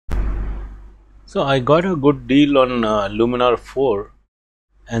So I got a good deal on Luminar 4,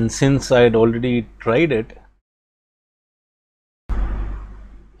 and since I had already tried it,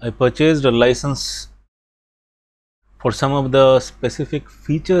 I purchased a license for some of the specific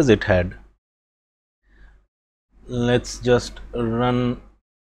features it had. Let's just run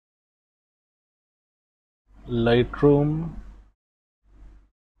Lightroom.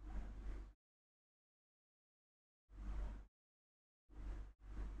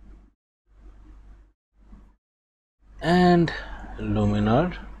 And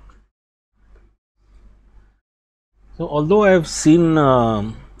Luminar. So although I have seen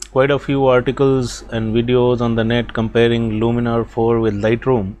quite a few articles and videos on the net comparing Luminar 4 with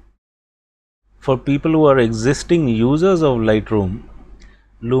Lightroom, for people who are existing users of Lightroom,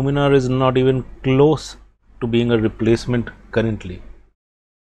 Luminar is not even close to being a replacement currently.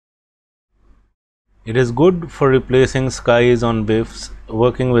 It is good for replacing skies on BIFs,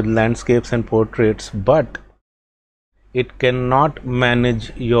 working with landscapes and portraits, but it cannot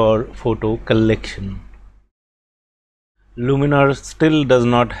manage your photo collection. Luminar still does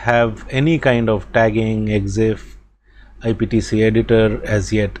not have any kind of tagging, EXIF, IPTC editor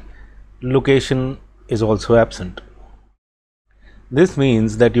as yet. Location is also absent. This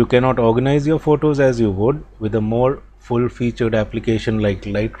means that you cannot organize your photos as you would with a more full-featured application like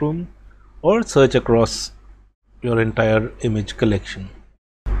Lightroom, or search across your entire image collection.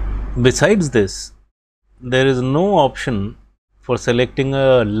 Besides this, there is no option for selecting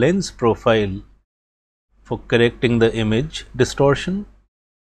a lens profile for correcting the image distortion,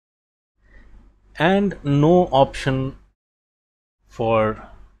 and no option for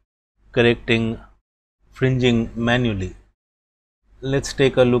correcting fringing manually. Let's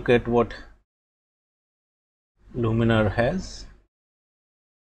take a look at what Luminar has.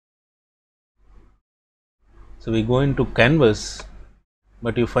 So we go into canvas,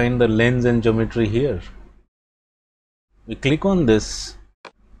 but you find the lens and geometry here. We click on this,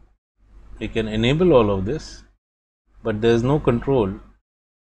 we can enable all of this, but there is no control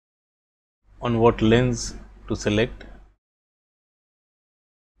on what lens to select,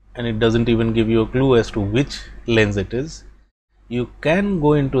 and it doesn't even give you a clue as to which lens it is. You can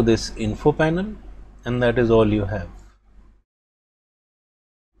go into this info panel, and that is all you have.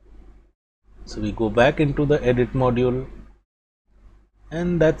 So we go back into the edit module,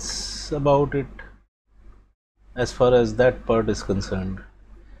 and that's about it as far as that part is concerned.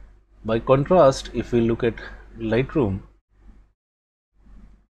 By contrast, if we look at Lightroom,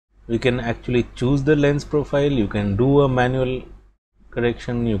 we can actually choose the lens profile, you can do a manual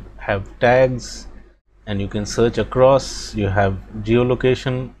correction, you have tags, and you can search across, you have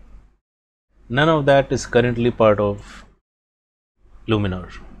geolocation. None of that is currently part of Luminar.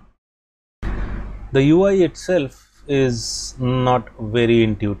 The UI itself is not very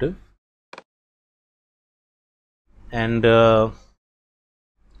intuitive, and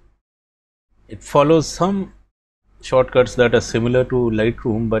it follows some shortcuts that are similar to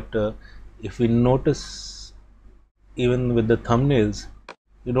Lightroom, but if we notice, even with the thumbnails,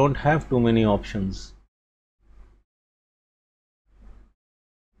 you don't have too many options.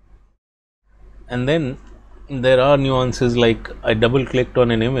 And then there are nuances, like I double clicked on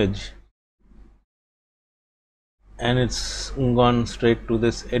an image and it's gone straight to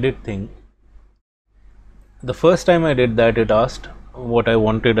this edit thing. The first time I did that, it asked what I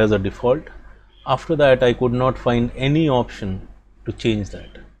wanted as a default. After that, I could not find any option to change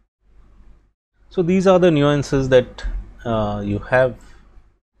that. So these are the nuances that you have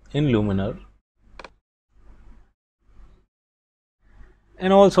in Luminar.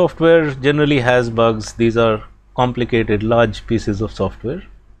 And all software generally has bugs. These are complicated, large pieces of software,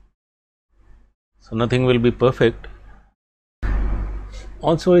 so nothing will be perfect.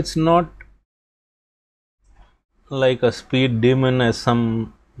 Also, it's not like a speed demon as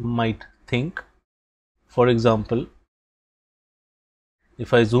some might think. For example,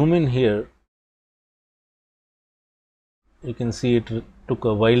 if I zoom in here, you can see it took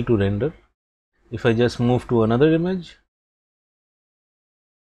a while to render. If I just move to another image,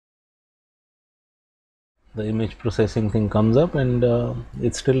 the image processing thing comes up and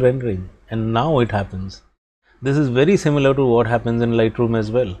it's still rendering, and now it happens. This is very similar to what happens in Lightroom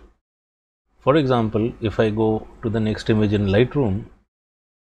as well. For example, if I go to the next image in Lightroom,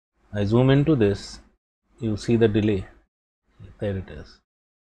 I zoom into this, you see the delay. There it is.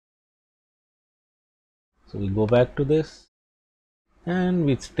 So we go back to this and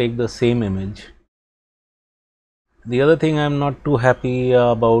we take the same image. The other thing I'm not too happy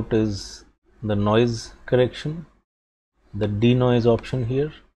about is the noise correction, the denoise option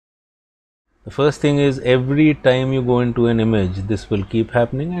here. The first thing is, every time you go into an image, this will keep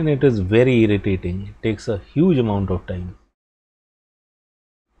happening and it is very irritating. It takes a huge amount of time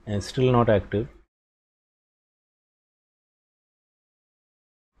and it's still not active.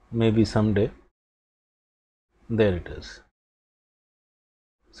 Maybe someday. There it is.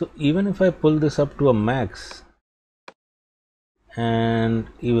 So even if I pull this up to a max and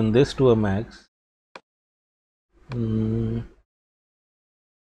even this to a max,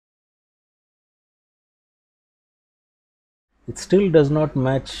 it still does not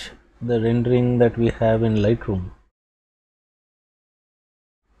match the rendering that we have in Lightroom.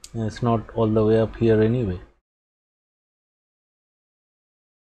 And it's not all the way up here anyway.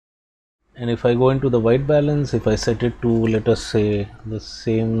 And if I go into the white balance, if I set it to, let us say, the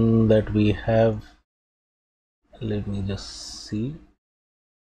same that we have, let me just see,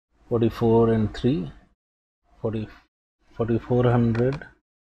 44 and 3, 4400,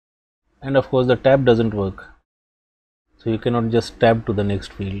 and of course the tab doesn't work, so you cannot just tab to the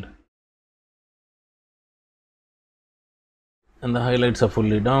next field. And the highlights are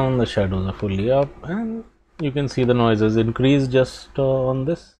fully down, the shadows are fully up, and you can see the noises increase just on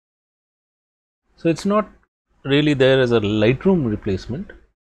this. So it's not really there as a Lightroom replacement,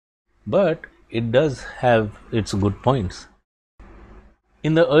 but it does have its good points.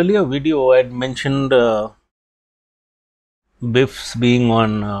 In the earlier video, I had mentioned BIFs being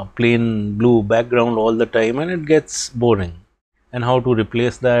on plain blue background all the time and it gets boring, and how to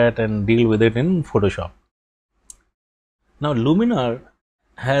replace that and deal with it in Photoshop. Now Luminar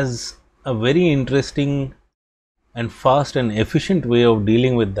has a very interesting and fast and efficient way of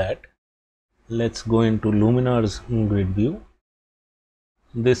dealing with that. Let's go into Luminar's grid view.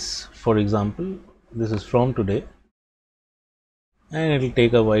 This, for example, this is from today and it will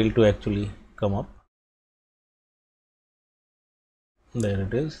take a while to actually come up. There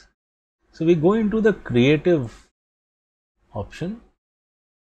it is. So we go into the creative option,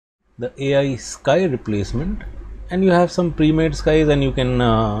 the AI sky replacement, and you have some pre-made skies and you can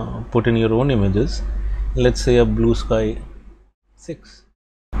put in your own images. Let's say a blue sky 6.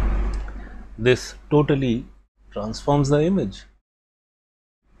 This totally transforms the image.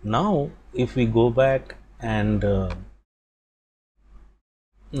 Now if we go back and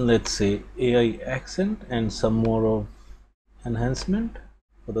let's say AI accent and some more of enhancement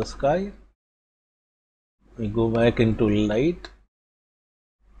for the sky, we go back into light,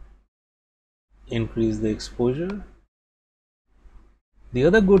 increase the exposure. The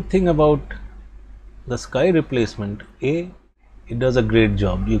other good thing about the sky replacement, it does a great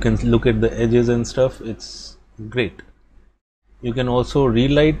job. You can look at the edges and stuff, it's great. You can also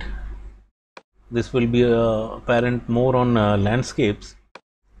relight. This will be apparent more on landscapes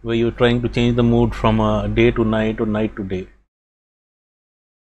where you're trying to change the mood from day to night or night to day.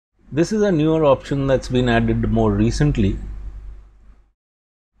 This is a newer option that's been added more recently.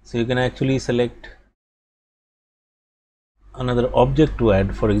 So you can actually select another object to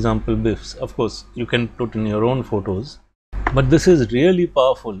add, for example BIFs. Of course you can put in your own photos, but this is really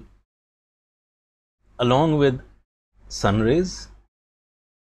powerful. Along with sun rays,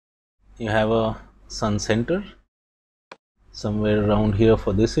 you have a sun center somewhere around here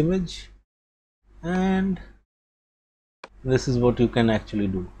for this image, and this is what you can actually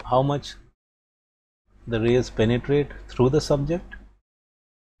do. How much the rays penetrate through the subject,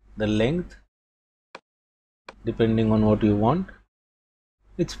 the length, depending on what you want.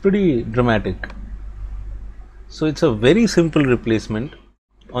 It's pretty dramatic. So it's a very simple replacement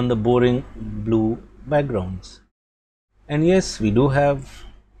on the boring blue backgrounds. And yes, we do have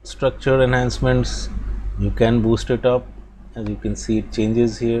structure enhancements. You can boost it up. As you can see, it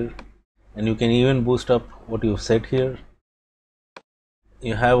changes here, and you can even boost up what you've set here.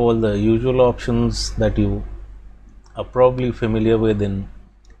 You have all the usual options that you are probably familiar with in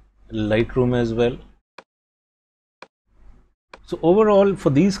Lightroom as well. So overall, for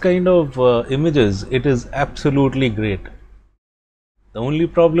these kind of images, it is absolutely great. The only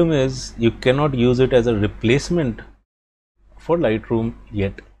problem is you cannot use it as a replacement for Lightroom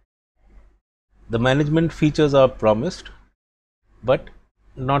yet. The management features are promised, but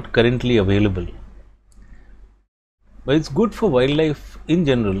not currently available. But it's good for wildlife in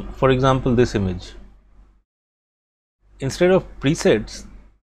general. For example, this image. Instead of presets,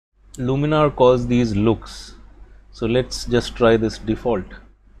 Luminar calls these looks. So let's just try this default.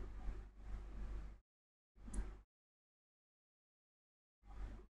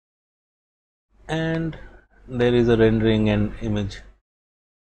 And there is a rendering and image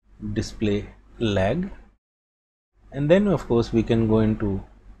display lag. And then of course we can go into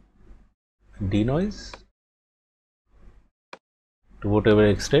denoise to whatever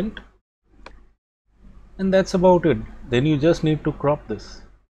extent. And that's about it. Then you just need to crop this.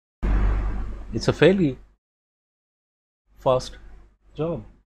 It's a fairly fast job.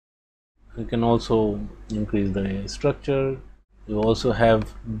 You can also increase the structure. You also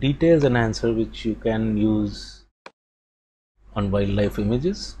have details enhancer which you can use on wildlife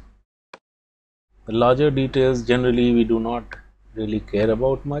images. The larger details generally we do not really care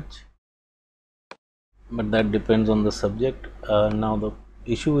about much, but that depends on the subject. Now the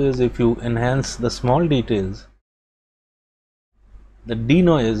issue is, if you enhance the small details, the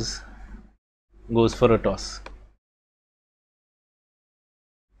denoise goes for a toss.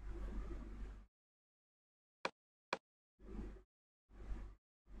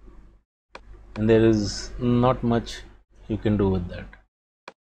 And there is not much you can do with that.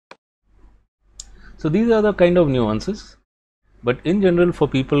 So these are the kind of nuances, but in general, for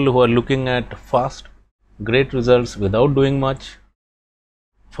people who are looking at fast, great results without doing much,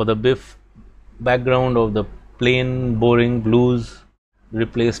 for the BIF background of the plain boring blues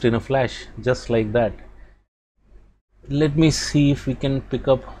replaced in a flash, just like that. Let me see if we can pick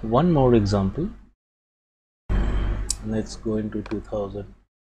up one more example. Let's go into 2000.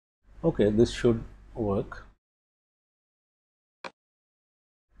 Okay, this should work.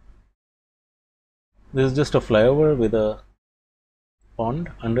 This is just a flyover with a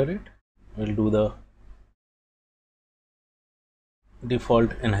pond under it. We'll do the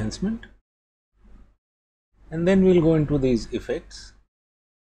default enhancement, and then we'll go into these effects.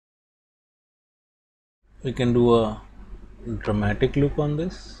 We can do a dramatic look on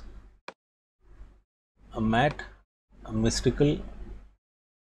this, a matte, a mystical,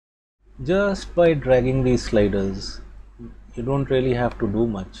 just by dragging these sliders. You don't really have to do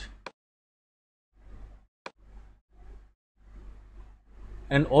much.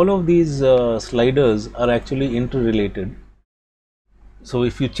 And all of these sliders are actually interrelated. So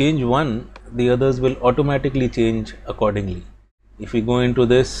if you change one, the others will automatically change accordingly. If we go into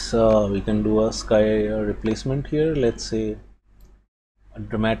this, we can do a sky replacement here. Let's say a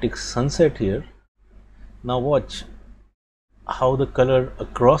dramatic sunset here. Now watch how the color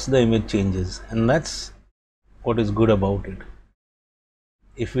across the image changes, and that's what is good about it.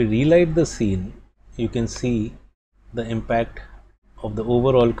 If we relight the scene, you can see the impact of the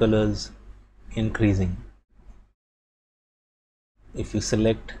overall colors increasing. If you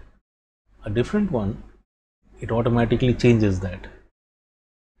select a different one, it automatically changes that.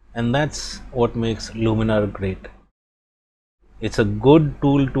 And that's what makes Luminar great. It's a good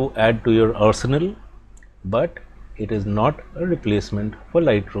tool to add to your arsenal, but it is not a replacement for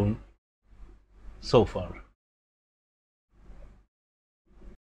Lightroom so far.